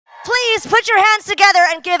Please put your hands together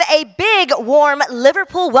and give a big, warm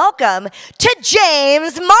Liverpool welcome to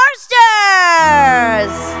James Marsters!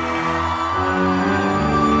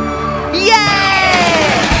 Yay!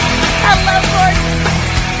 Hello, Gordon.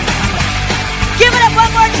 Give it up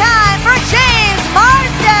one more time for James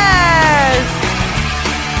Marsters!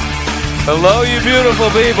 Hello, you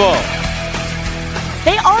beautiful people.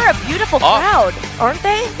 They are a beautiful crowd, aren't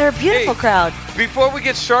they? They're a beautiful crowd. Before we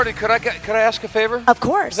get started, could I ask a favor? Of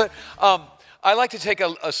course. I like to take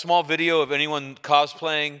a small video of anyone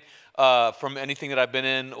cosplaying from anything that I've been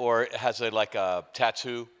in, or has like a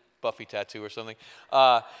tattoo, Buffy tattoo or something.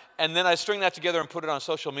 And then I string that together and put it on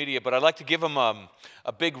social media. But I'd like to give them a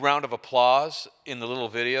big round of applause in the little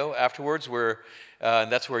video afterwards,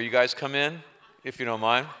 and that's where you guys come in, if you don't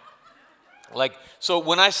mind. So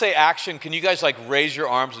when I say action, can you guys raise your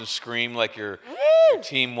arms and scream like your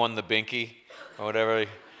team won the binky or whatever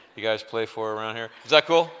you guys play for around here? Is that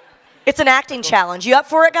cool? It's an acting challenge. You up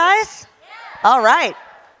for it, guys? Yeah. All right.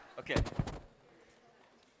 Okay.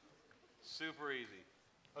 Super easy.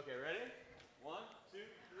 Okay, ready? 1, 2,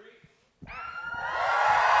 3.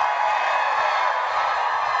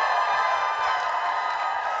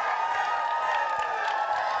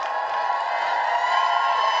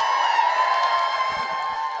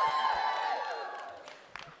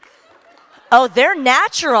 Oh, they're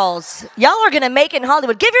naturals. Y'all are going to make it in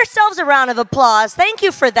Hollywood. Give yourselves a round of applause. Thank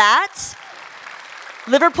you for that.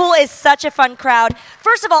 Liverpool is such a fun crowd.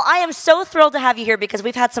 First of all, I am so thrilled to have you here because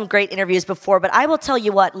we've had some great interviews before, but I will tell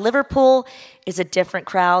you what, Liverpool is a different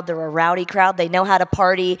crowd. They're a rowdy crowd. They know how to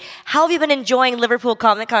party. How have you been enjoying Liverpool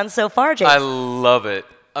Comic Con so far, James? I love it.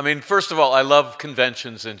 I mean, first of all, I love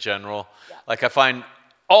conventions in general. Yeah. I find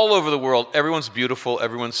all over the world, everyone's beautiful,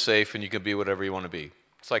 everyone's safe, and you can be whatever you want to be.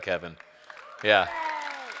 It's like heaven. Yeah.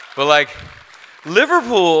 But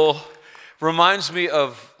Liverpool reminds me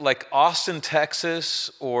of Austin,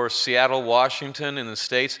 Texas, or Seattle, Washington in the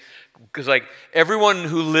States. Because everyone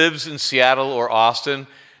who lives in Seattle or Austin,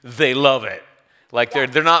 they love it.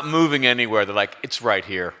 They're not moving anywhere. They're it's right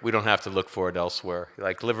here. We don't have to look for it elsewhere.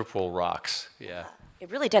 Liverpool rocks. Yeah. It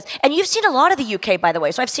really does. And you've seen a lot of the UK, by the way.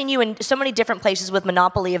 So I've seen you in so many different places with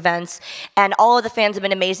Monopoly events, and all of the fans have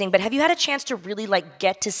been amazing. But have you had a chance to really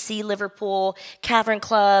get to see Liverpool, Cavern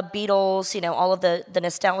Club, Beatles, all of the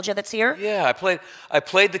nostalgia that's here? Yeah, I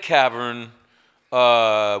played the Cavern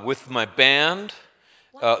with my band,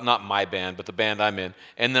 not my band, but the band I'm in,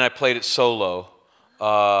 and then I played it solo.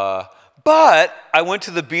 But I went to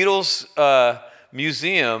the Beatles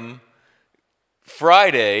museum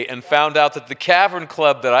Friday and found out that the Cavern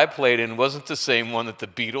Club that I played in wasn't the same one that the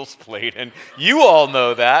Beatles played, and you all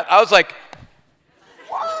know that. I was like,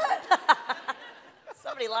 what?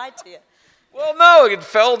 Somebody lied to you. Well, no, it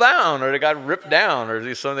fell down, or it got ripped down, or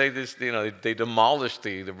they demolished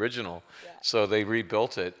the original, so they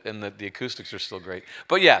rebuilt it, and the acoustics are still great.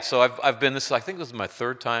 But yeah, so I've been I think this is my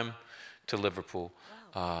 3rd time to Liverpool.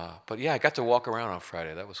 But yeah, I got to walk around on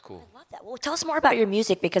Friday. That was cool. I love that. Well, tell us more about your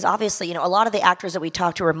music, because obviously, a lot of the actors that we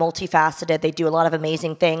talk to are multifaceted. They do a lot of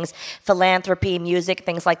amazing things, philanthropy, music,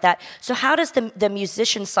 things like that. So how does the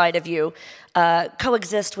musician side of you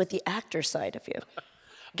coexist with the actor side of you?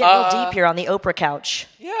 Get real deep here on the Oprah couch.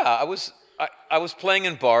 Yeah, I was playing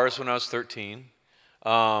in bars when I was 13.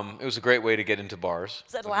 It was a great way to get into bars.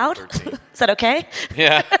 Is that allowed? Is that okay?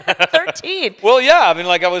 Yeah. 13. Well, yeah. I mean,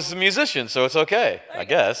 I was a musician, so it's okay, I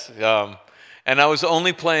guess. And I was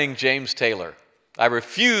only playing James Taylor. I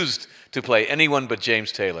refused to play anyone but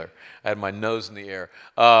James Taylor. I had my nose in the air.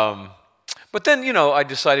 But then, I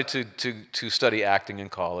decided to study acting in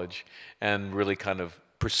college and really kind of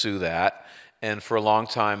pursue that. And for a long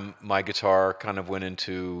time, my guitar kind of went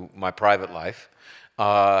into my private life.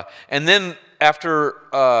 And then after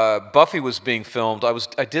Buffy was being filmed,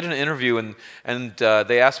 I did an interview, and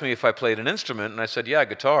they asked me if I played an instrument, and I said, yeah,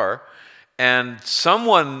 guitar. And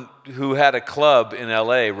someone who had a club in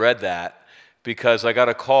LA read that, because I got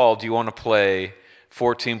a call, do you want to play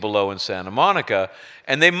 14 Below in Santa Monica?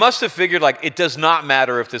 And they must have figured, it does not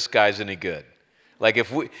matter if this guy's any good.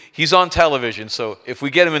 He's on television, so if we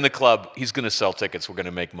get him in the club, he's going to sell tickets, we're going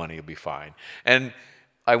to make money, it'll be fine. And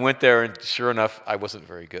I went there, and sure enough, I wasn't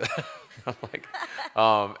very good.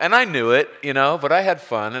 And I knew it, but I had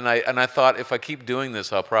fun, and I thought, if I keep doing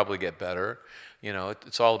this, I'll probably get better.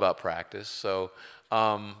 It's all about practice. So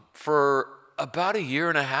for about 1.5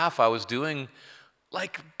 years, I was doing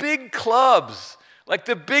big clubs,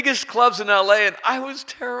 the biggest clubs in LA, and I was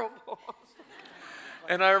terrible.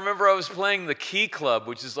 And I remember I was playing the Key Club,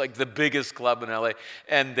 which is the biggest club in LA,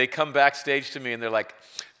 and they come backstage to me, and they're like,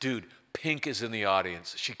 dude, Pink is in the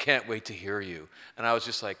audience. She can't wait to hear you. And I was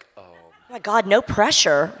just like, oh, Oh my God, no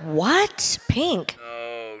pressure. What? Pink?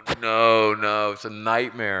 No. It's a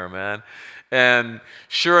nightmare, man. And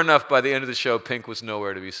sure enough, by the end of the show, Pink was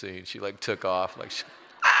nowhere to be seen. She like took off, like,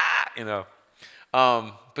 you know.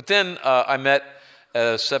 But then I met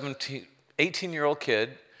a 18-year-old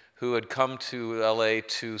kid who had come to LA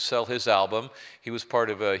to sell his album. He was part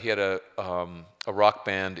of he had a rock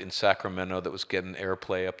band in Sacramento that was getting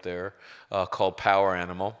airplay up there called Power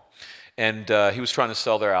Animal. And he was trying to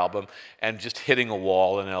sell their album and just hitting a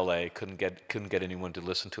wall in LA. Couldn't get anyone to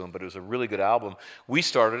listen to him, but it was a really good album. We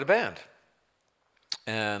started a band.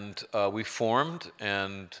 And we formed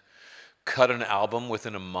and cut an album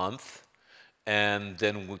within a month, and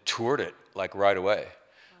then we toured it like right away.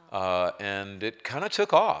 Wow. And it kind of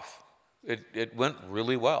took off. It went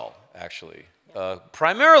really well, actually.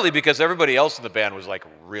 Primarily because everybody else in the band was like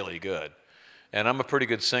really good. And I'm a pretty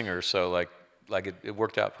good singer, so like it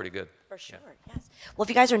worked out pretty good. For sure, yes. Well, if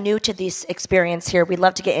you guys are new to this experience here, we'd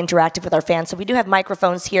love to get interactive with our fans. So we do have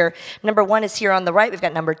microphones here. Number 1 is here on the right. We've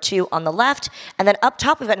got number 2 on the left. And then up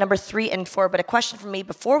top, we've got number 3 and 4. But a question from me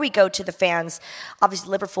before we go to the fans. Obviously,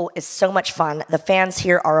 Liverpool is so much fun. The fans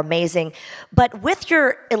here are amazing. But with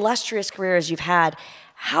your illustrious careers you've had,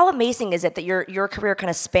 how amazing is it that your career kind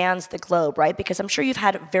of spans the globe, right? Because I'm sure you've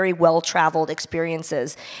had very well-traveled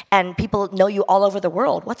experiences, and people know you all over the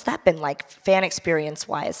world. What's that been like, fan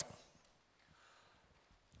experience-wise?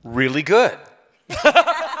 Really good.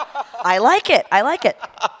 I like it. Like,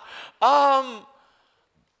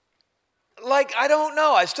 I don't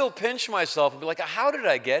know. I still pinch myself and be like, how did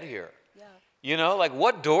I get here? Yeah. You know, like,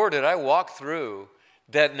 what door did I walk through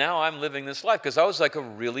that now I'm living this life? Because I was like a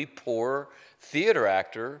really poor theater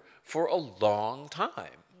actor for a long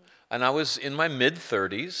time. And I was in my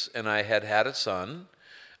mid-30s, and I had a son.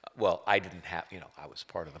 Well, I didn't have, I was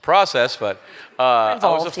part of the process, but I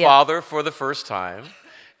was a father for the first time.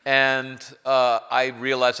 And I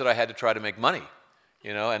realized that I had to try to make money,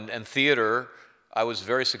 and theater, I was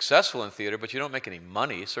very successful in theater, but you don't make any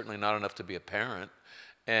money, certainly not enough to be a parent.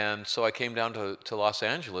 And so I came down to Los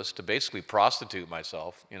Angeles to basically prostitute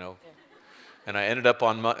myself, Yeah. And I ended up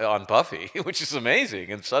on Buffy, which is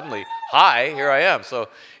amazing. And suddenly, hi, here I am. So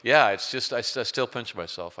yeah, it's just, I still pinch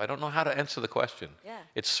myself. I don't know how to answer the question. Yeah.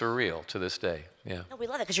 It's surreal to this day. Yeah. No, we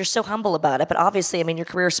love it because you're so humble about it. But obviously, I mean, your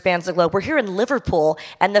career spans the globe. We're here in Liverpool,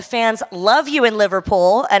 and the fans love you in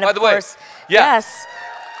Liverpool. And of course, yes.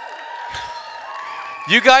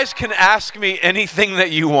 You guys can ask me anything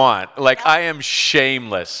that you want. Like, I am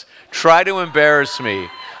shameless. Try to embarrass me.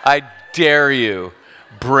 I dare you.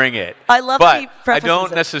 Bring it. I love but I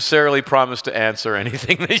don't necessarily promise to answer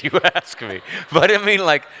anything that you ask me. But I mean,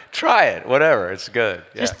 like, try it. Whatever. It's good.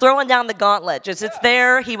 Yeah. Just throwing down the gauntlet. Just it's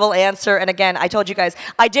there. He will answer. And again, I told you guys,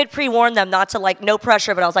 I did pre-warn them not to, like, no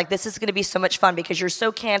pressure, but I was like, this is going to be so much fun because you're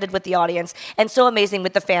so candid with the audience and so amazing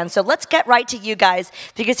with the fans. So let's get right to you guys,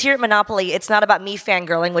 because here at Monopoly, it's not about me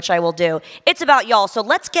fangirling, which I will do. It's about y'all. So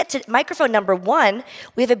let's get to microphone number 1.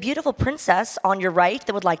 We have a beautiful princess on your right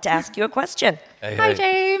that would like to ask you a question. Hey, Hi,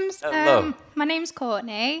 James. Hello. My name's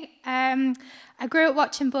Courtney. I grew up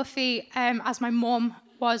watching Buffy as my mum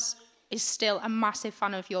is still a massive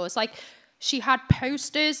fan of yours. Like, she had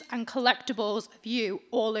posters and collectibles of you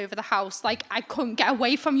all over the house. Like, I couldn't get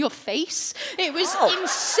away from your face. It was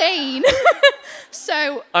insane.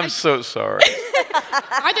 So I'm so sorry.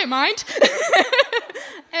 I don't mind.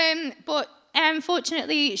 But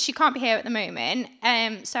unfortunately, she can't be here at the moment.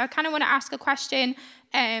 So I kind of want to ask a question.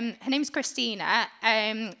 Her name's Christina,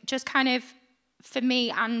 just kind of for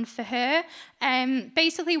me and for her.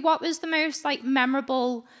 Basically, what was the most like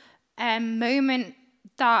memorable moment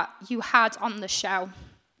that you had on the show?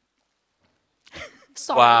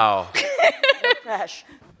 Sorry. Wow. Fresh.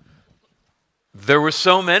 There were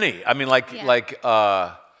so many. I mean,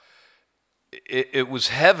 it was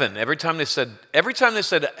heaven. Every time they said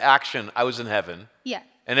action, I was in heaven. Yeah.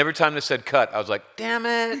 And every time they said cut, I was like, damn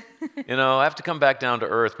it. I have to come back down to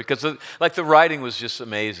earth because the writing was just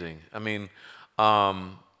amazing. I mean,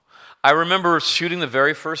 I remember shooting the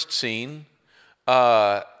very first scene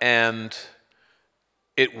and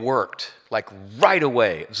it worked like right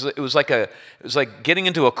away. It was like getting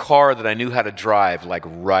into a car that I knew how to drive like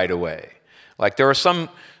right away. Like there are some,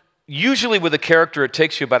 usually with a character, it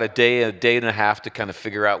takes you about a day and a half to kind of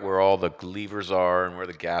figure out where all the levers are and where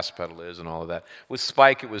the gas pedal is and all of that. With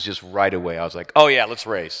Spike, it was just right away. I was like, oh yeah, let's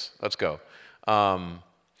race. Let's go. And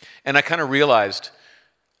I kind of realized,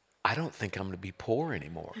 I don't think I'm going to be poor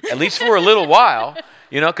anymore, at least for a little while,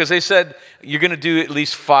 because they said you're going to do at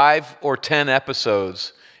least 5 or 10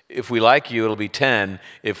 episodes. If we like you, it'll be 10.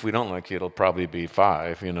 If we don't like you, it'll probably be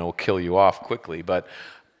 5. We'll kill you off quickly. But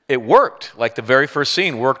it worked. Like the very first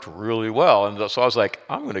scene worked really well. And so I was like,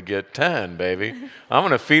 I'm going to get 10, baby. I'm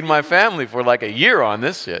going to feed my family for like a year on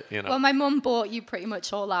this shit, you know. Well, my mum bought you pretty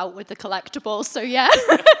much all out with the collectibles, so yeah,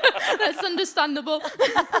 that's understandable.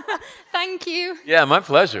 Thank you. Yeah, my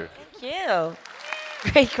pleasure. Thank you.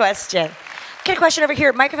 Great question. Get a question over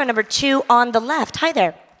here, microphone number 2 on the left. Hi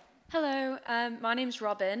there. Hello, my name's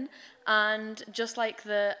Robin, and just like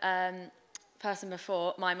the person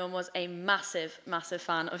before, my mum was a massive, massive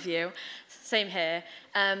fan of you. Same here.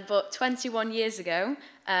 But 21 years ago,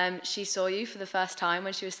 she saw you for the first time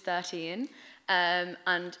when she was 13,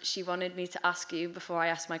 and she wanted me to ask you, before I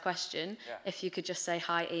asked my question, if you could just say,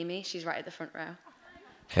 hi, Amy. She's right at the front row.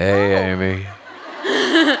 Hey, Amy.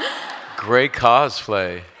 Great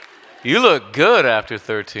cosplay. You look good after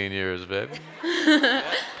 13 years, baby.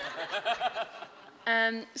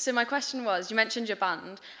 So my question was, you mentioned your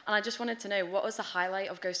band, and I just wanted to know, what was the highlight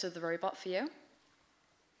of Ghost of the Robot for you?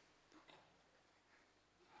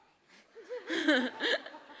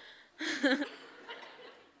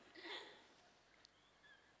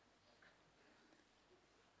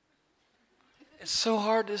 It's so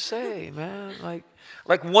hard to say, man.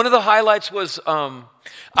 Like one of the highlights was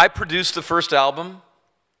I produced the first album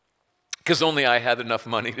because only I had enough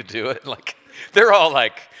money to do it. Like they're all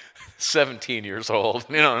like 17 years old,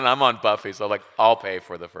 you know, and I'm on Buffy, so like I'll pay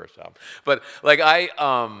for the first album. But like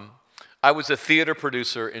I was a theater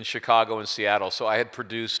producer in Chicago and Seattle, so I had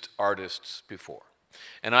produced artists before.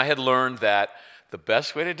 And I had learned that the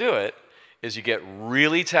best way to do it is you get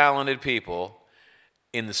really talented people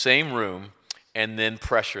in the same room and then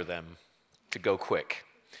pressure them to go quick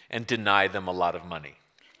and deny them a lot of money.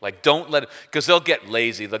 Like don't let it, because they'll get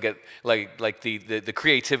lazy. They'll get like the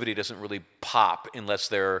creativity doesn't really pop unless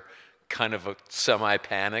they're kind of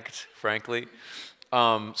semi-panicked, frankly.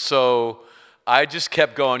 So I just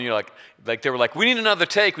kept going. You know, like they were like, we need another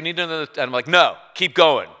take. We need another. And I'm like, no, keep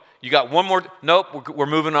going. You got one more. Nope, we're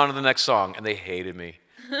moving on to the next song. And they hated me.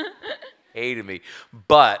 Hated me.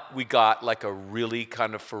 But we got like a really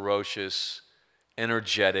kind of ferocious,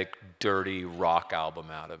 energetic, dirty rock album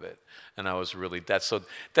out of it. And I was really, that's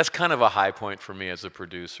kind of a high point for me as a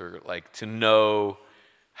producer, like to know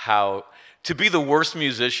how, to be the worst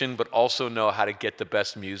musician, but also know how to get the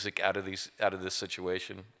best music out of this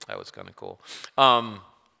situation. That was kind of cool. I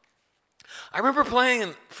remember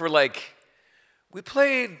playing for we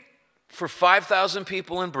played for 5,000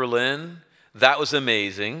 people in Berlin. That was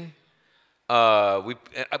amazing.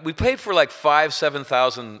 We played for like 5,000,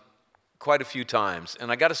 7,000 quite a few times.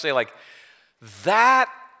 And I got to say, like, that,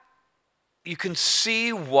 you can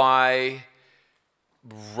see why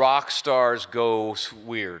rock stars go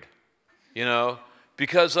weird, you know?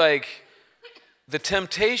 Because, like, the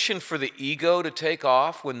temptation for the ego to take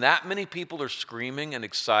off, when that many people are screaming and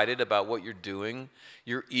excited about what you're doing,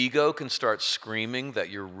 your ego can start screaming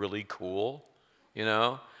that you're really cool, you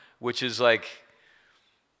know? Which is, like,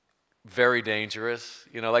 very dangerous.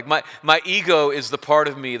 You know, like, my ego is the part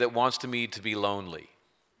of me that wants me to be lonely.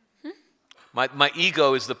 My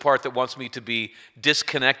ego is the part that wants me to be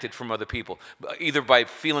disconnected from other people, either by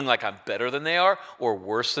feeling like I'm better than they are, or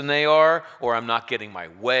worse than they are, or I'm not getting my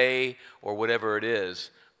way, or whatever it is.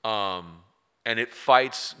 And it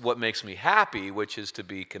fights what makes me happy, which is to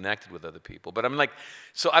be connected with other people. But I'm like,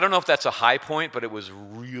 so I don't know if that's a high point, but it was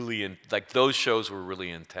really, like those shows were really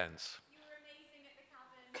intense. You were amazing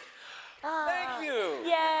at the cabin. Thank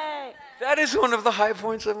you. Yay. That is one of the high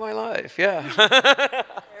points of my life, yeah.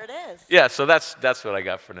 There it is. Yeah, so that's what I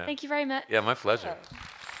got for now. Thank you very much. Yeah, my pleasure.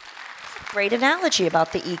 Great analogy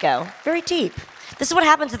about the ego. Very deep. This is what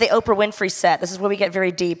happens at the Oprah Winfrey set. This is where we get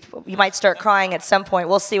very deep. You might start crying at some point.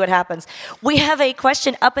 We'll see what happens. We have a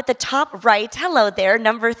question up at the top right. Hello there,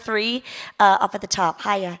 number 3, up at the top.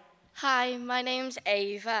 Hiya. Hi, my name's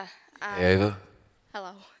Ava. Hey, Ava.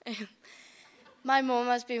 Hello. My mum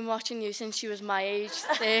has been watching you since she was my age,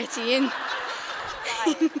 13.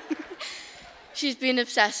 She's been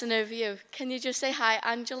obsessing over you. Can you just say hi,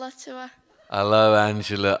 Angela, to her? Hello,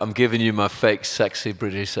 Angela. I'm giving you my fake, sexy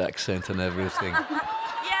British accent and everything.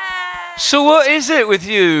 Yeah. So what is it with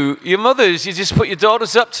you? Your mothers, you just put your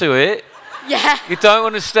daughters up to it? Yeah. You don't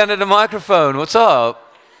want to stand at a microphone. What's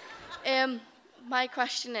up? My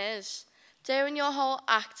question is, during your whole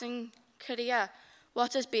acting career,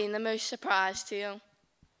 what has been the most surprise to you?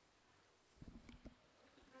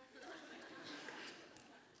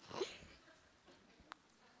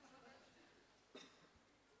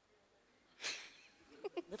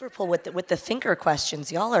 Liverpool with the thinker questions.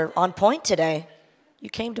 Y'all are on point today. You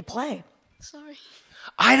came to play. Sorry.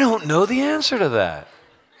 I don't know the answer to that.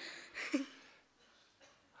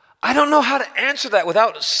 I don't know how to answer that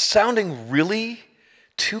without sounding really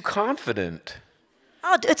Too confident.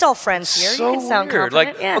 Oh, it's all friends here. So you can sound weird.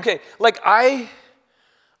 confident. Like, yeah. okay, like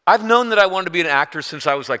I've known that I wanted to be an actor since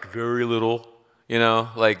I was like very little, you know,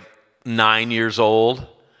 like 9 years old.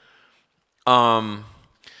 And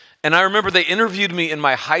I remember they interviewed me in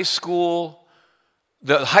my high school.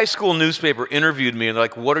 The high school newspaper interviewed me and they're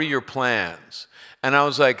like, what are your plans? And I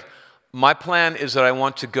was like, my plan is that I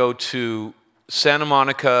want to go to Santa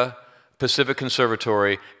Monica Pacific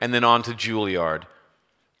Conservatory and then on to Juilliard.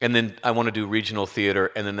 And then I want to do regional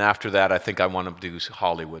theater. And then after that, I think I want to do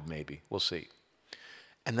Hollywood maybe. We'll see.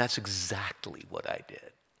 And that's exactly what I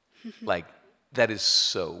did. Like, that is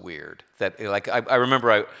so weird. That, like, I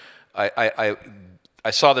remember I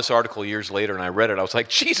saw this article years later and I read it. I was like,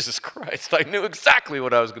 Jesus Christ, I knew exactly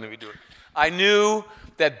what I was going to be doing. I knew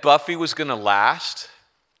that Buffy was going to last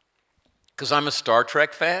because I'm a Star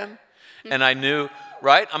Trek fan. And I knew,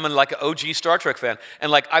 right? I'm like an OG Star Trek fan.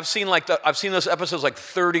 And like I've seen those episodes like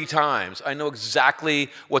 30 times. I know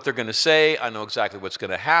exactly what they're going to say. I know exactly what's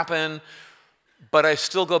going to happen. But I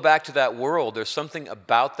still go back to that world. There's something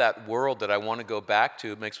about that world that I want to go back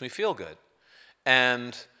to. It makes me feel good.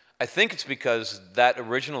 And I think it's because that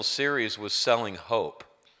original series was selling hope.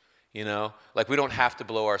 You know, like we don't have to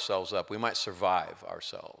blow ourselves up. We might survive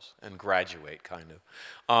ourselves and graduate, kind of.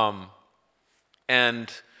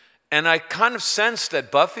 And I kind of sensed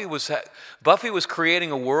that Buffy was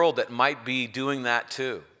creating a world that might be doing that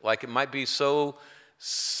too. Like it might be so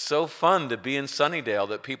fun to be in Sunnydale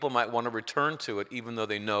that people might want to return to it even though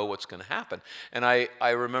they know what's going to happen. And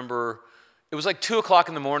I remember it was like 2 o'clock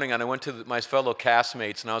in the morning and I went to my fellow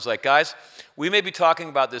castmates and I was like, guys, we may be talking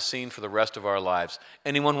about this scene for the rest of our lives.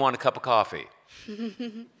 Anyone want a cup of coffee?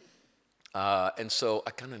 And so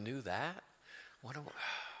I kind of knew that.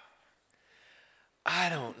 I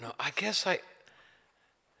don't know. I guess I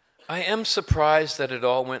am surprised that it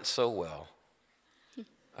all went so well.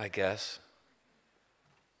 I guess.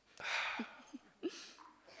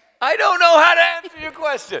 I don't know how to answer your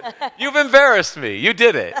question. You've embarrassed me. You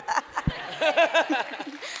did it.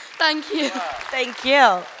 Thank you. Thank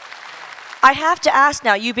you. I have to ask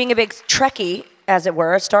now, you being a big Trekkie, as it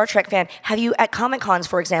were, a Star Trek fan, have you at Comic Cons,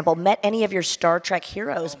 for example, met any of your Star Trek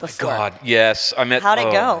heroes before? God, yes. I met. How'd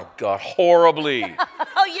it go? Oh my God, horribly.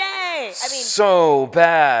 Oh, yay! I mean, so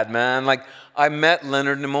bad, man. Like I met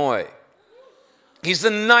Leonard Nimoy. He's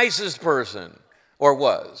the nicest person, or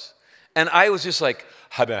was, and I was just like,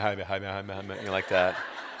 hi, like that.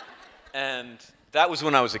 And that was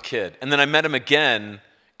when I was a kid. And then I met him again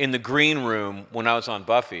in the green room when I was on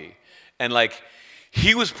Buffy, and like.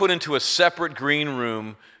 He was put into a separate green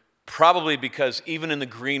room, probably because even in the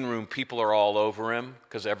green room, people are all over him,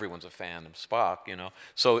 because everyone's a fan of Spock, you know.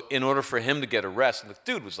 So in order for him to get a rest, and the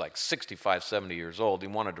dude was like 65, 70 years old, he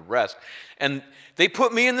wanted to rest, and they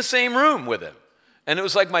put me in the same room with him. And it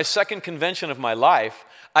was like my second convention of my life.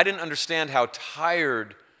 I didn't understand how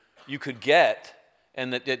tired you could get,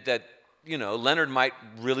 and that you know, Leonard might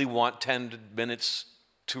really want 10 minutes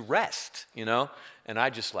to rest, you know. And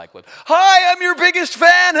I just like went, hi, I'm your biggest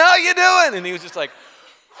fan, how you doing? And he was just like,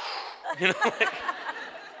 you know, like,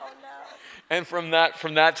 oh no. And from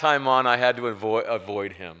that time on, I had to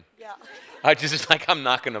avoid him. Yeah. I just like, I'm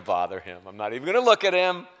not going to bother him. I'm not even going to look at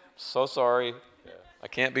him. So sorry. Yeah. I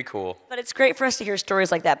can't be cool. But it's great for us to hear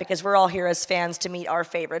stories like that because we're all here as fans to meet our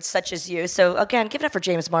favorites, such as you. So again, give it up for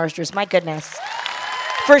James Marsters. My goodness.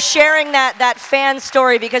 For sharing that fan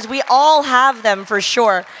story because we all have them for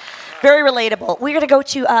sure. Very relatable. We're going to go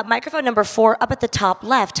to microphone number 4 up at the top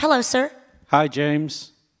left. Hello, sir. Hi,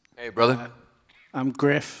 James. Hey, brother. I'm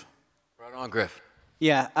Griff. Right on, Griff.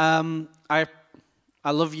 Yeah, I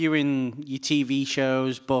love you in your TV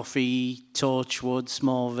shows, Buffy, Torchwood,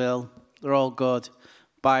 Smallville. They're all good.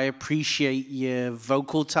 But I appreciate your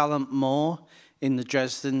vocal talent more in the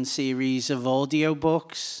Dresden series of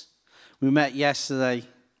audiobooks. We met yesterday.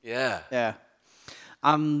 Yeah. Yeah.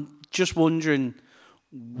 I'm just wondering,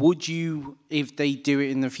 would you, if they do it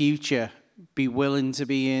in the future, be willing to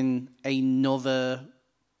be in another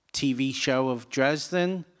TV show of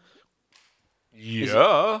Dresden?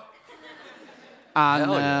 Yeah.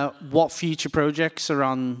 And what future projects are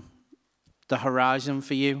on the horizon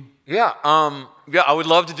for you? Yeah, I would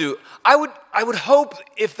love to do. I would hope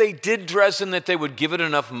if they did Dresden that they would give it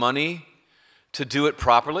enough money to do it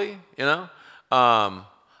properly. You know, I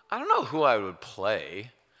don't know who I would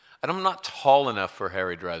play. I'm not tall enough for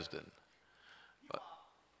Harry Dresden.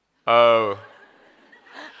 Oh,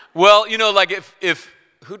 well, you know, like if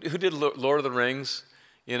who did Lord of the Rings?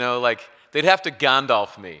 You know, like they'd have to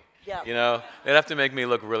Gandalf me. Yeah. You know, they'd have to make me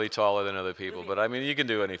look really taller than other people. But I mean, you can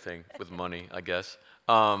do anything with money, I guess.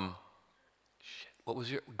 What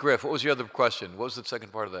was your Griff? What was your other question? What was the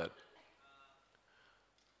second part of that?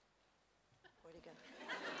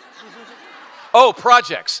 Oh,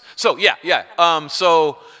 projects. So yeah.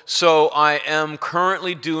 So I am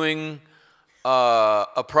currently doing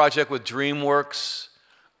a project with DreamWorks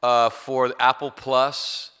for Apple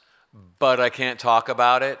Plus, but I can't talk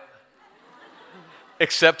about it.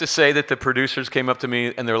 Except to say that the producers came up to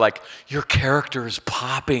me and they're like, "Your character is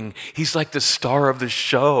popping. He's like the star of the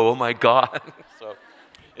show. Oh my God." So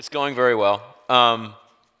it's going very well.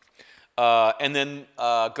 And then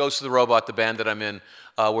Ghost of the Robot, the band that I'm in,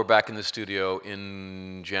 we're back in the studio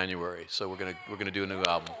in January. So we're gonna do a new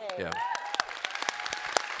album. Yeah.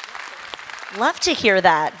 Love to hear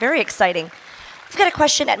that. Very exciting. We've got a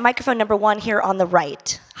question at microphone number 1 here on the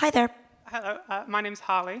right. Hi there. Hello, my name's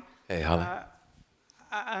Harley. Hey, Holly.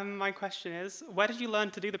 My question is, where did you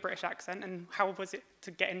learn to do the British accent, and how was it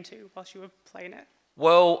to get into whilst you were playing it?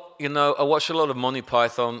 Well, I watched a lot of Monty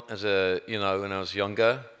Python when I was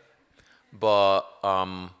younger, but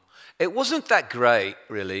it wasn't that great,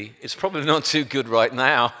 really. It's probably not too good right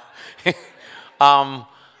now. I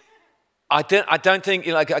don't think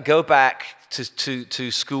I go back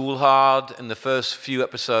to School Hard in the first few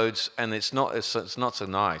episodes, and it's not so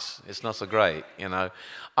nice. It's not so great,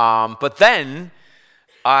 But then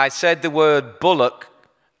I said the word bullock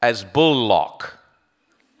as bullock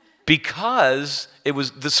because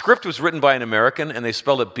the script was written by an American, and they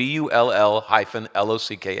spelled it BULL-LOCKS,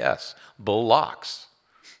 bullocks.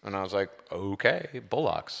 And I was like, okay,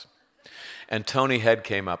 bullocks. And Tony Head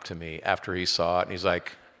came up to me after he saw it, and he's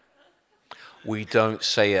like, "We don't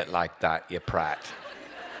say it like that, you prat.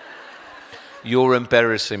 You're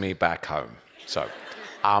embarrassing me back home. So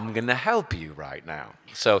I'm going to help you right now."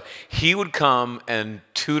 So he would come and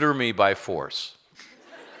tutor me by force.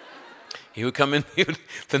 He would come in,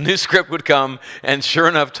 the new script would come, and sure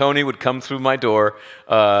enough, Tony would come through my door,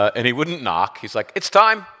 and he wouldn't knock. He's like, "It's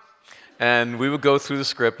time." And we would go through the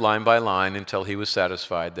script line by line until he was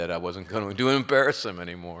satisfied that I wasn't going to embarrass him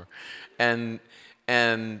anymore. And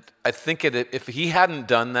I think if he hadn't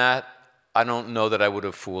done that, I don't know that I would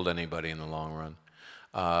have fooled anybody in the long run.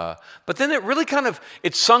 But then it really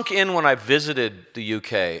it sunk in when I visited the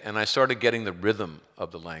UK, and I started getting the rhythm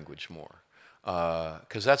of the language more.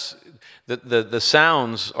 Because that's the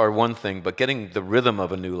sounds are one thing, but getting the rhythm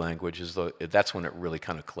of a new language that's when it really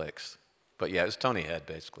kind of clicks. But yeah, it's Tony Head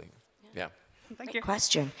basically. Yeah. Thank you. Great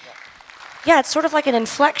question. Yeah, it's sort of like an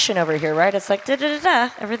inflection over here, right? It's like da-da-da-da.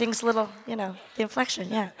 Everything's a little, the inflection,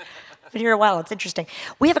 yeah. Been here a while. It's interesting.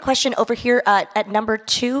 We have a question over here at number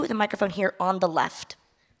 2, the microphone here on the left.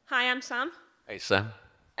 Hi, I'm Sam. Hey, Sam.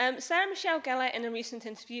 Sarah Michelle Gellar in a recent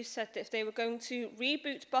interview said that if they were going to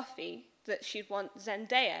reboot Buffy, that she'd want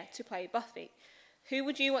Zendaya to play Buffy. Who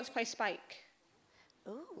would you want to play Spike?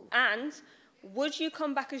 Ooh. And would you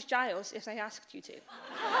come back as Giles if they asked you to?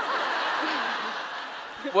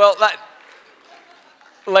 Well,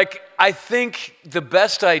 I think the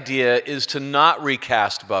best idea is to not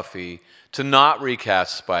recast Buffy, to not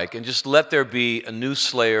recast Spike, and just let there be a new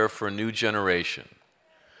Slayer for a new generation.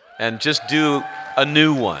 And just do a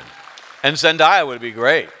new one. And Zendaya would be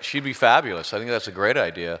great. She'd be fabulous. I think that's a great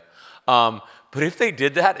idea. But if they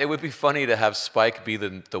did that, it would be funny to have Spike be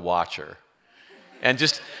the Watcher. And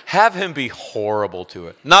just have him be horrible to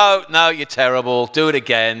it. No, you're terrible. Do it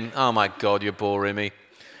again. Oh, my God, you're boring me.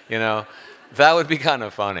 That would be kind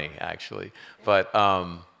of funny, actually. But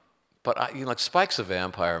Spike's a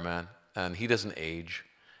vampire, man, and he doesn't age,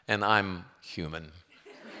 and I'm human.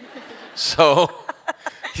 So,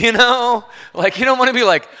 you don't want to be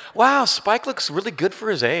like, wow, Spike looks really good for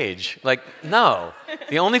his age. No.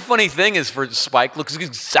 The only funny thing is for Spike looks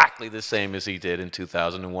exactly the same as he did in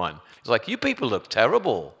 2001. It's like, you people look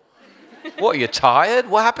terrible. What, you tired?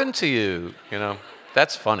 What happened to you?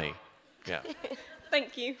 That's funny. Yeah.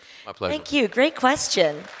 Thank you. My pleasure. Thank you. Great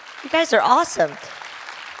question. You guys are awesome.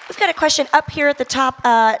 We've got a question up here at the top,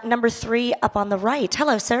 number 3 up on the right.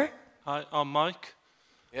 Hello, sir. Hi, I'm Mike.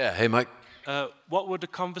 Yeah, hey, Mike. What would the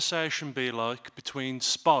conversation be like between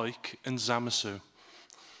Spike and Zamasu?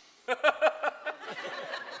 What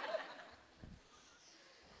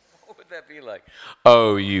would that be like?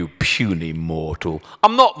 Oh, you puny mortal.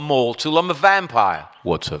 I'm not mortal, I'm a vampire.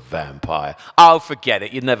 What's a vampire? Oh, forget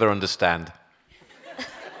it, you'd never understand.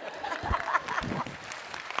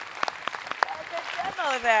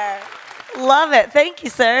 There. Love it. Thank you,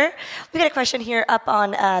 sir. We got a question here up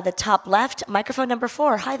on the top left. Microphone number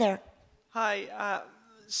 4. Hi there. Hi.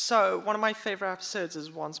 So one of my favorite episodes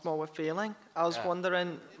is Once More We're Feeling. I was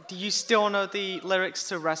wondering, do you still know the lyrics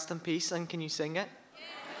to Rest in Peace, and can you sing it?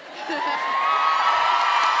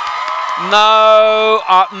 No,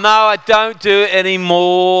 I don't do it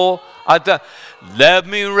anymore. I don't. Let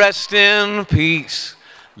me rest in peace.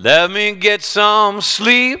 Let me get some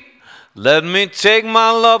sleep. Let me take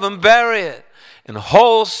my love and bury it in a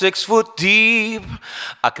hole 6 foot deep.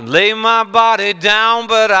 I can lay my body down,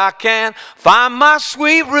 but I can't find my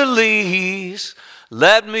sweet release.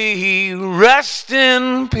 Let me rest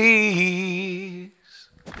in peace.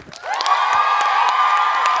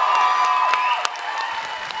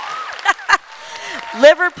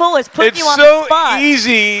 Liverpool is putting you on the spot. It's so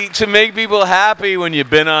easy to make people happy when you've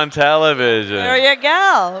been on television. There you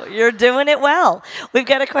go. You're doing it well. We've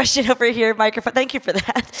got a question over here, microphone. Thank you for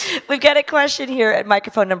that. We've got a question here at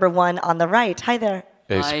microphone number 1 on the right. Hi there.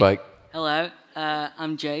 Hey, Spike. Hello,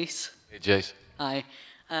 I'm Jace. Hey, Jace. Hi.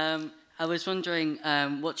 I was wondering,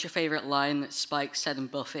 what's your favorite line that Spike said in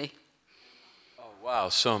Buffy? Oh, wow,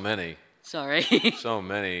 so many. Sorry. So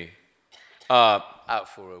many. Out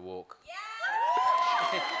for a walk.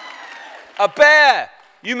 A bear!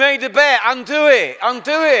 You made a bear! Undo it!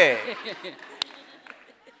 Undo it!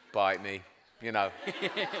 Bite me. You know.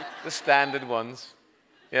 The standard ones.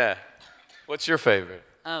 Yeah. What's your favorite?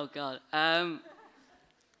 Oh, God. I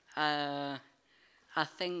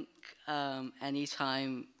think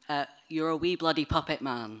anytime you're a wee bloody puppet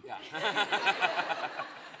man. Yeah.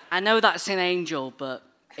 I know that's an angel, but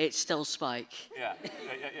it's still Spike. Yeah.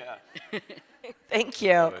 Thank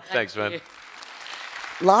you. Thanks, man.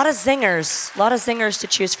 A lot of zingers to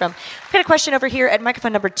choose from. We've got a question over here at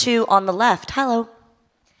microphone number 2 on the left. Hello.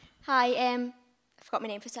 Hi, I forgot my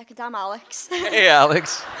name for a second. I'm Alex. Hey,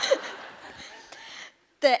 Alex.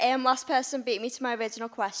 The last person beat me to my original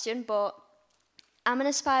question, but I'm an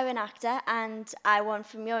aspiring actor, and I want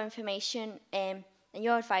from your information and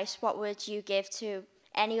your advice, what would you give to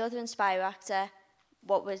any other inspiring actor?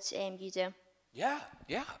 What would you do? Yeah.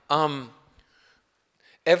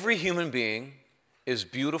 Every human being is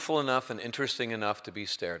beautiful enough and interesting enough to be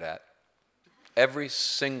stared at. Every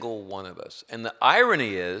single one of us. And the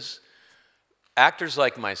irony is, actors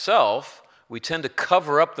like myself, we tend to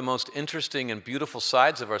cover up the most interesting and beautiful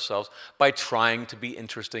sides of ourselves by trying to be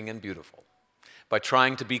interesting and beautiful, by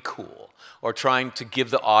trying to be cool, or trying to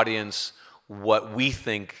give the audience what we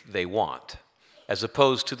think they want, as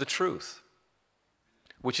opposed to the truth.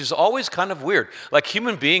 Which is always kind of weird. Like,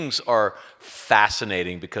 human beings are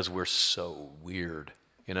fascinating because we're so weird,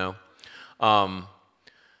 you know?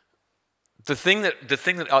 The thing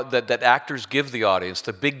that actors give the audience,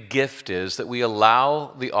 the big gift is that we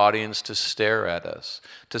allow the audience to stare at us,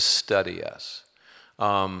 to study us.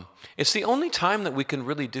 It's the only time that we can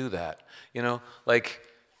really do that, you know? Like,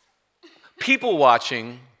 people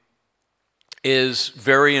watching is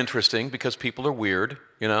very interesting because people are weird,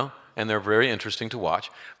 you know? And they're very interesting to watch.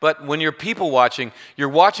 But when you're people watching, you're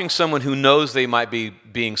watching someone who knows they might be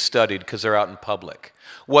being studied because they're out in public.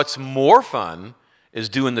 What's more fun is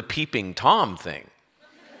doing the peeping Tom thing.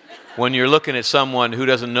 When you're looking at someone who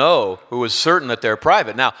doesn't know, who is certain that they're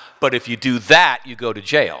private. Now, but if you do that, you go to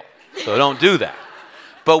jail. So don't do that.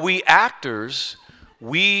 But we actors,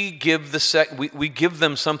 we give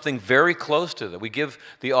them something very close to that. We give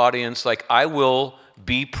the audience, like, I will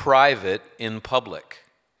be private in public.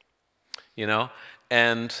 You know,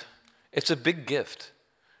 and it's a big gift,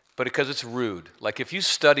 but because it's rude. Like, if you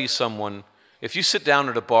study someone, if you sit down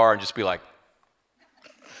at a bar and just be like,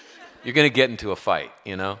 you're going to get into a fight,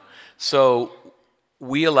 you know? So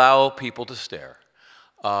we allow people to stare,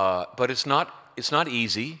 but it's not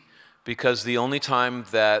easy, because the only time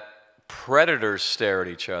that predators stare at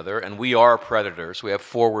each other, and we are predators, we have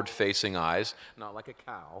forward-facing eyes, not like a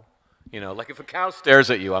cow. You know, like if a cow stares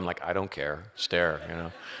at you, I'm like, I don't care, stare, you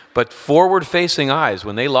know. But forward-facing eyes,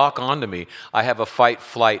 when they lock onto me, I have a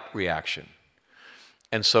fight-flight reaction.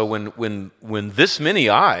 And so when this many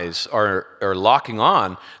eyes are locking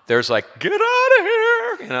on, there's like, get out of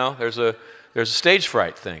here, you know. There's a stage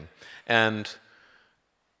fright thing, and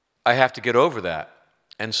I have to get over that.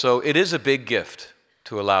 And so it is a big gift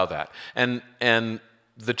to allow that. And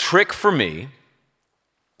the trick for me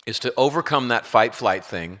is to overcome that fight-flight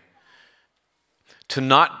thing, to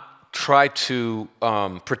not try to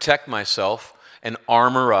protect myself and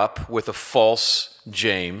armor up with a false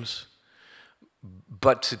James,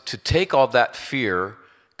 but to take all that fear,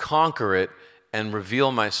 conquer it, and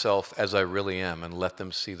reveal myself as I really am, and let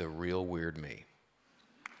them see the real weird me.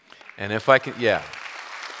 And if I can, yeah.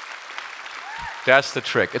 That's the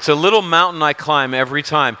trick. It's a little mountain I climb every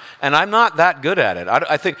time, and I'm not that good at it.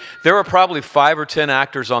 I think there are probably 5 or 10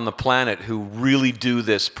 actors on the planet who really do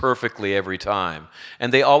this perfectly every time,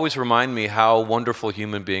 and they always remind me how wonderful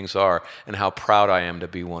human beings are and how proud I am to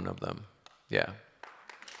be one of them. Yeah.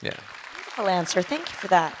 Beautiful answer. Thank you for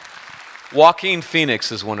that. Joaquin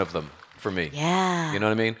Phoenix is one of them for me. Yeah. You know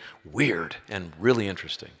what I mean? Weird and really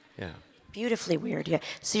interesting. Yeah. Beautifully weird, yeah.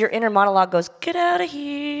 So your inner monologue goes, get out of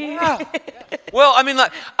here. Yeah. Well, I mean,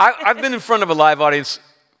 like, I've been in front of a live audience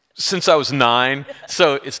since I was 9,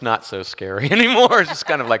 so it's not so scary anymore. It's just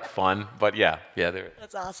kind of like fun. But yeah, there.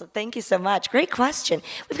 That's awesome. Thank you so much. Great question.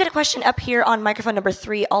 We've got a question up here on microphone number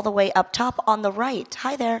 3, all the way up top on the right.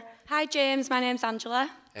 Hi there. Hi, James. My name's Angela.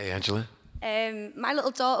 Hey, Angela. My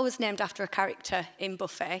little daughter was named after a character in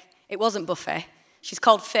Buffy. It wasn't Buffy. She's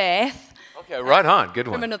called Faith. Okay, right on. Good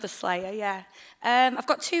one. From another Slayer, yeah. I've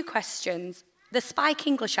got 2 questions. The Spike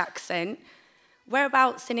English accent,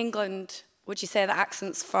 whereabouts in England would you say that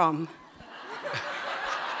accent's from?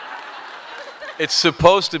 It's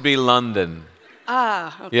supposed to be London.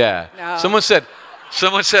 Ah, okay. Yeah. No. Someone said,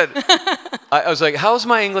 I was like, how's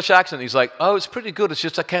my English accent? He's like, oh, it's pretty good. It's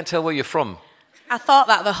just I can't tell where you're from. I thought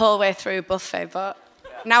that the whole way through Buffy, but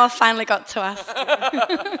now I've finally got to ask.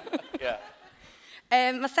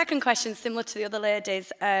 My second question is similar to the other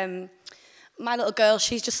ladies. My little girl,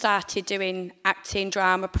 she's just started doing acting,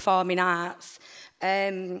 drama, performing arts.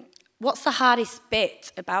 What's the hardest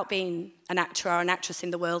bit about being an actor or an actress in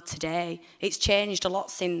the world today? It's changed a lot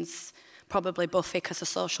since probably Buffy because of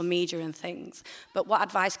social media and things. But what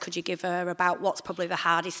advice could you give her about what's probably the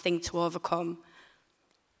hardest thing to overcome?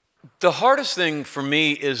 The hardest thing for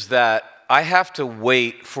me is that I have to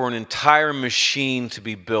wait for an entire machine to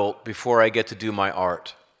be built before I get to do my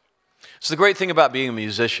art. It's the great thing about being a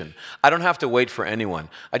musician. I don't have to wait for anyone.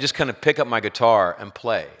 I just kind of pick up my guitar and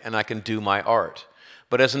play, and I can do my art.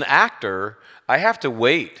 But as an actor, I have to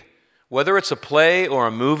wait. Whether it's a play or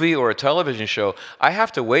a movie or a television show, I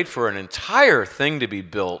have to wait for an entire thing to be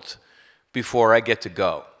built before I get to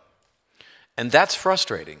go. And that's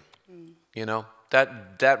frustrating, you know?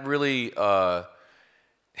 That really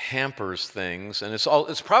hampers things, and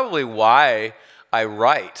it's probably why I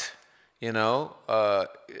write. You know,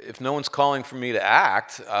 if no one's calling for me to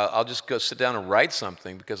act, I'll just go sit down and write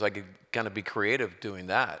something because I could kind of be creative doing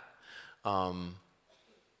that.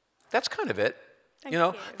 That's kind of it. Thank you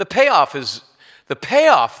know, you. the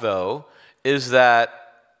payoff though is that,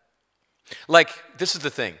 like, this is the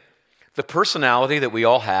thing, the personality that we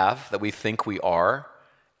all have, that we think we are,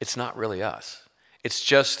 it's not really us.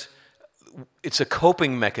 It's a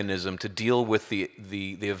coping mechanism to deal with the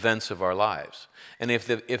events of our lives. And if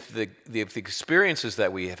the experiences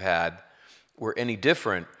that we have had were any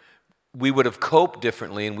different, we would have coped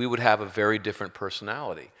differently and we would have a very different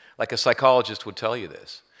personality. Like a psychologist would tell you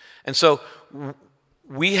this. And so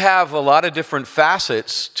we have a lot of different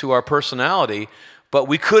facets to our personality, but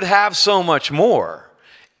we could have so much more.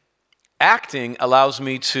 Acting allows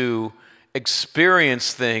me to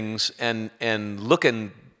experience things and look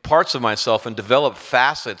in parts of myself and develop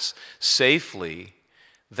facets safely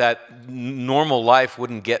that normal life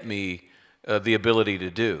wouldn't get me the ability to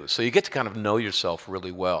do. So you get to kind of know yourself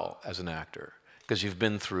really well as an actor because you've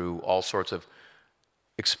been through all sorts of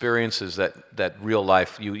experiences that real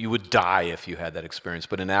life, you would die if you had that experience,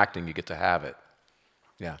 but in acting you get to have it.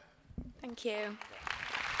 Yeah. Thank you.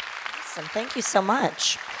 Awesome. Thank you so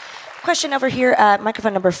much. Question over here at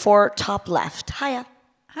microphone number 4, top left. Hiya.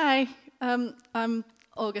 Hi. I'm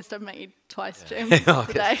August. I've met you twice, James,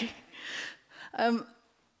 today.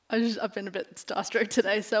 I've been a bit starstruck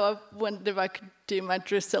today, so I wondered if I could do my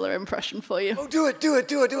Drusilla impression for you. Oh, do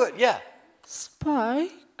it, yeah.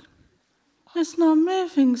 Spike? It's not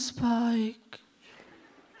moving, Spike.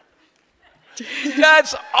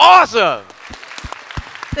 That's awesome!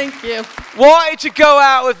 Thank you. Why did you go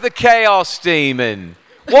out with the Chaos Demon?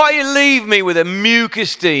 Why you leave me with a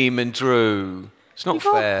mucus demon, Drew? It's not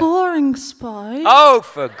fair. You got boring, Spike. Oh,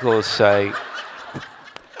 for God's sake.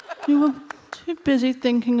 You were too busy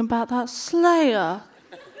thinking about that Slayer.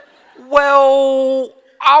 Well,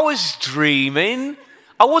 I was dreaming.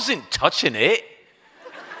 I wasn't touching it.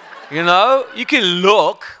 You know, you can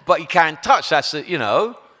look, but you can't touch. That's it, you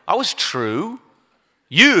know. I was true.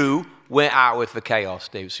 You went out with the Chaos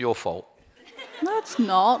Demon. It's your fault. That's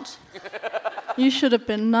not. You should have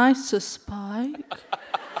been nicer, Spike.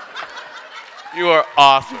 You are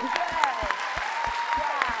awesome.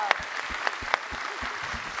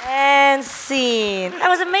 And scene. That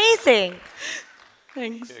was amazing.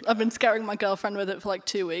 Thanks. I've been scaring my girlfriend with it for like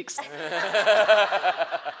 2 weeks.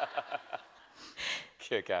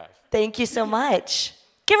 Kick ass. Thank you so much.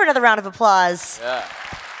 Give her another round of applause. Yeah.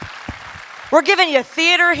 We're giving you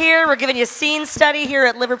theater here. We're giving you scene study here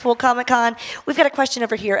at Liverpool Comic Con. We've got a question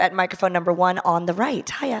over here at microphone number 1 on the right.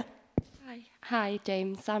 Hiya. Hi,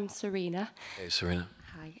 James. I'm Serena. Hey, Serena.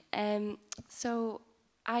 Hi. So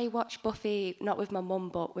I watched Buffy not with my mum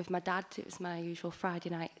but with my dad. It was my usual Friday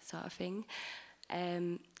night sort of thing.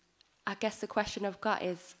 I guess the question I've got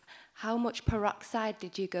is, how much peroxide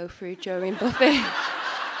did you go through during Buffy?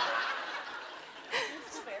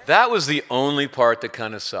 That was the only part that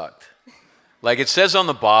kind of sucked. Like it says on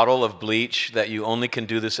the bottle of bleach that you only can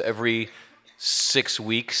do this every 6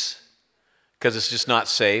 weeks because it's just not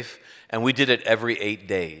safe. And we did it every 8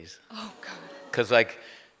 days. Oh, God. Because like,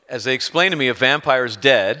 as they explained to me, a vampire's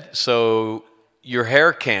dead, so your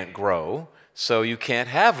hair can't grow, so you can't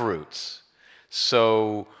have roots.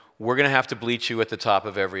 So we're going to have to bleach you at the top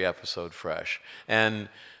of every episode fresh. And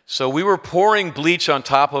so we were pouring bleach on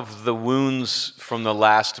top of the wounds from the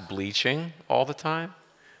last bleaching all the time.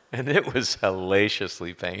 And it was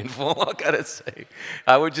hellaciously painful, I gotta say.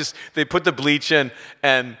 They put the bleach in,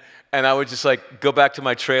 and I would just like go back to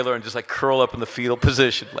my trailer and just like curl up in the fetal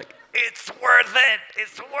position, like, it's worth it,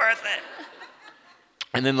 it's worth it.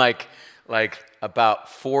 And then like about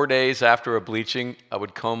 4 days after a bleaching, I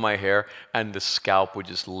would comb my hair and the scalp would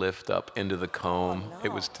just lift up into the comb. Oh, no.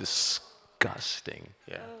 It was disgusting.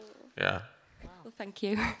 Yeah. Oh. Yeah. Well, thank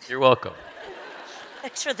you. You're welcome.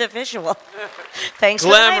 Thanks for the visual. Thanks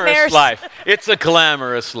glamorous for the nightmares. Life. It's a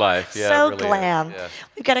glamorous life. Yeah, so it really glam. Yeah.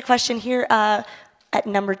 We've got a question here at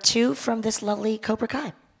number 2 from this lovely Cobra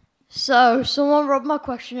Kai. So, someone robbed my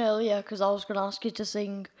question earlier because I was going to ask you to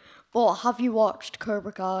sing, but have you watched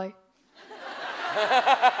Cobra Kai?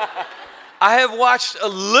 I have watched a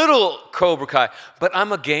little Cobra Kai, but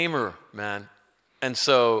I'm a gamer, man. And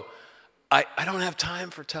so I don't have time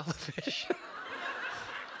for television.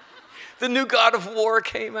 The new God of War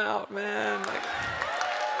came out, man. Like,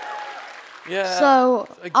 yeah. So,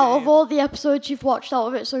 out of all the episodes you've watched out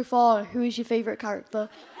of it so far, who is your favourite character?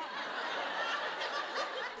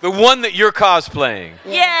 The one that you're cosplaying.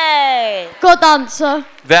 Yay! Good answer.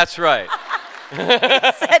 That's right.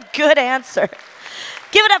 Said good answer.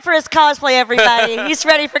 Give it up for his cosplay, everybody. He's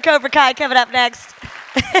ready for Cobra Kai. Coming up next.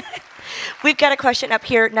 We've got a question up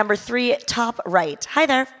here, number 3, top right. Hi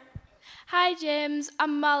there. Hi, James.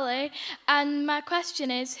 I'm Molly, and my question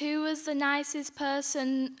is, who was the nicest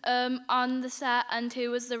person on the set, and who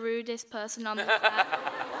was the rudest person on the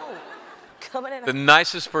set? Coming in. The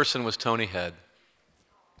nicest person was Tony Head,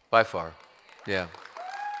 by far. Yeah.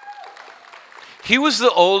 He was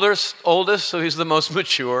the oldest, so he's the most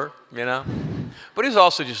mature, you know. But he's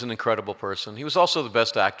also just an incredible person. He was also the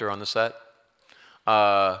best actor on the set.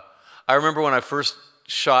 I remember when I first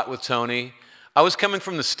shot with Tony, I was coming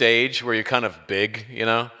from the stage where you're kind of big, you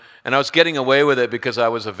know, and I was getting away with it because I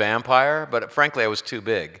was a vampire, but frankly, I was too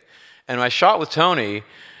big. And I shot with Tony,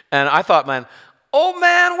 and I thought, man, oh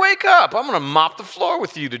man, wake up. I'm going to mop the floor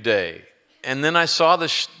with you today. And then I saw the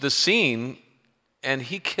scene, and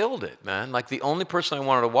he killed it, man. Like, the only person I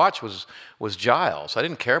wanted to watch was Giles. I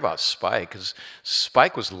didn't care about Spike, because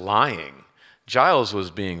Spike was lying. Giles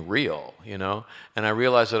was being real, you know? And I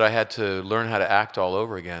realized that I had to learn how to act all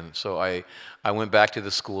over again. So I went back to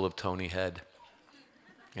the school of Tony Head.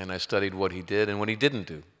 And I studied what he did and what he didn't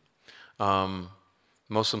do.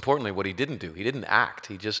 Most importantly, what he didn't do. He didn't act.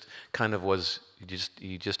 He just kind of was,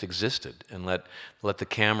 he just existed and let the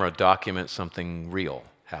camera document something real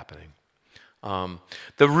happening.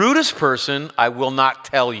 The rudest person, I will not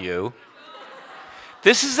tell you.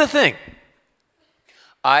 This is the thing.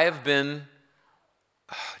 I have been...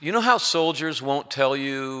 You know how soldiers won't tell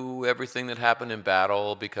you everything that happened in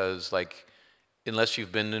battle because, like, unless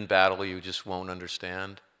you've been in battle, you just won't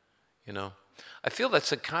understand, you know? I feel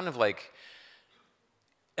that's a kind of like,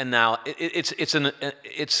 and now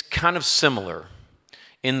it's kind of similar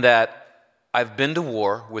in that I've been to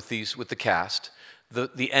war with the cast.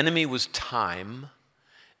 The enemy was time,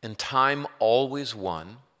 and time always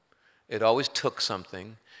won. It always took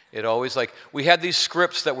something. It always, like, we had these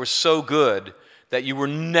scripts that were so good that you were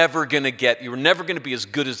never going to be as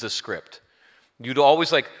good as the script. We'd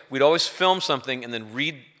always film something and then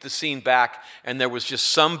read the scene back, and there was just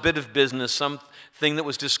some bit of business, something that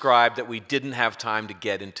was described that we didn't have time to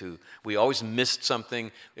get into. We always missed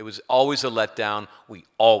something. It was always a letdown. We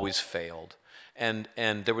always failed. And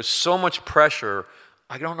there was so much pressure.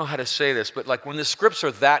 I don't know how to say this, but like when the scripts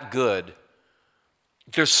are that good,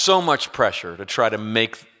 there's so much pressure to try to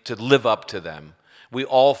live up to them. We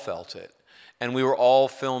all felt it. And we were all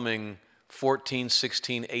filming 14,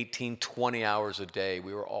 16, 18, 20 hours a day.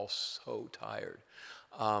 We were all so tired.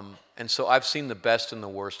 And so I've seen the best and the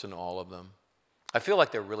worst in all of them. I feel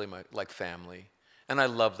like they're really like family. And I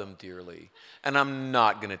love them dearly. And I'm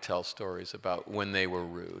not going to tell stories about when they were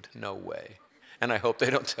rude. No way. And I hope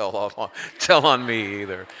they don't tell on me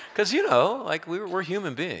either. Because, you know, like we're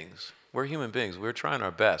human beings. We're human beings. We're trying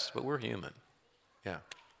our best, but we're human. Yeah.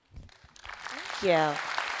 Thank you.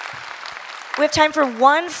 We have time for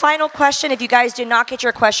one final question. If you guys do not get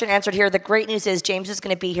your question answered here, the great news is James is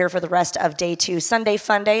going to be here for the rest of day 2. Sunday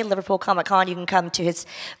Fun Day, Liverpool Comic Con. You can come to his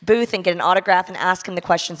booth and get an autograph and ask him the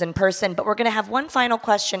questions in person. But we're going to have one final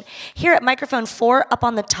question here at microphone 4 up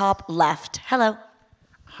on the top left. Hello.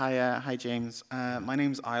 Hi, James. My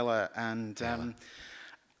name's Isla, and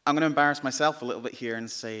I'm going to embarrass myself a little bit here and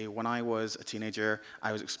say when I was a teenager,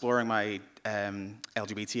 I was exploring my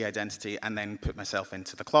LGBT identity and then put myself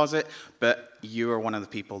into the closet, but you were one of the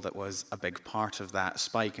people that was a big part of that,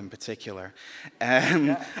 Spike in particular.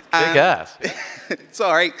 Big ass.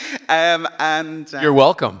 Sorry. You're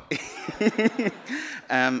welcome.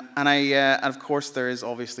 And of course, there is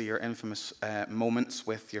obviously your infamous moments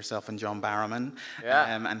with yourself and John Barrowman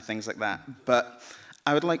and things like that. But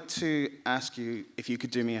I would like to ask you if you could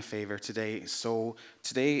do me a favor today. So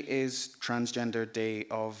today is Transgender Day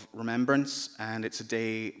of Remembrance, and it's a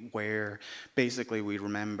day where basically we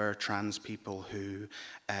remember trans people who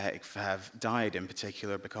have died in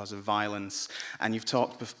particular because of violence. And you've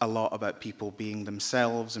talked a lot about people being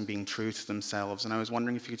themselves and being true to themselves. And I was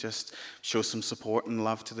wondering if you could just show some support and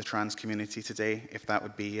love to the trans community today, if that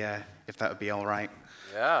would be all right.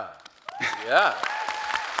 Yeah. Yeah.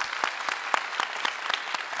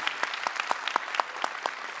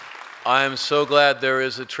 I am so glad there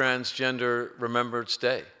is a Transgender Remembrance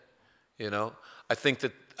Day. You know, I think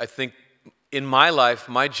in my life,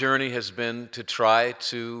 my journey has been to try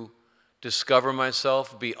to discover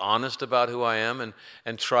myself, be honest about who I am,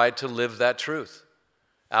 and try to live that truth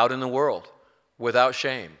out in the world without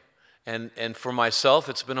shame. And for myself,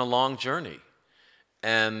 it's been a long journey.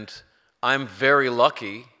 And I'm very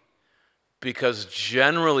lucky because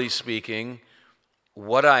generally speaking,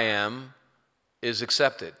 what I am is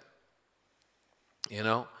accepted. You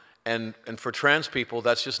know, and for trans people,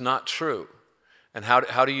 that's just not true. And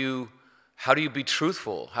how do you be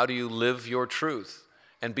truthful? How do you live your truth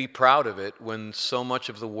and be proud of it when so much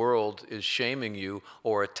of the world is shaming you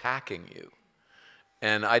or attacking you?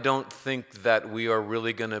 And I don't think that we are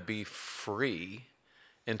really going to be free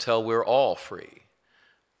until we're all free.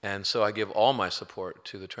 And so I give all my support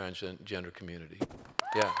to the transgender community.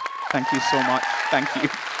 Yeah. Thank you so much. Thank you.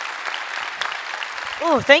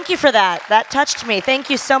 Oh, thank you for that. That touched me. Thank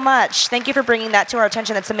you so much. Thank you for bringing that to our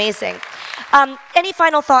attention. That's amazing. Any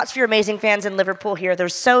final thoughts for your amazing fans in Liverpool here? They're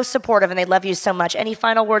so supportive and they love you so much. Any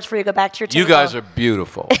final words before you go back to your table? You guys are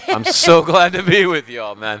beautiful. I'm so glad to be with you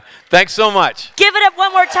all, man. Thanks so much. Give it up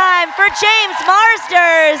one more time for James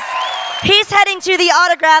Marsters. He's heading to the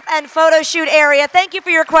autograph and photo shoot area. Thank you for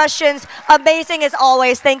your questions. Amazing as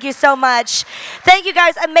always. Thank you so much. Thank you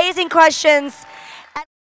guys. Amazing questions.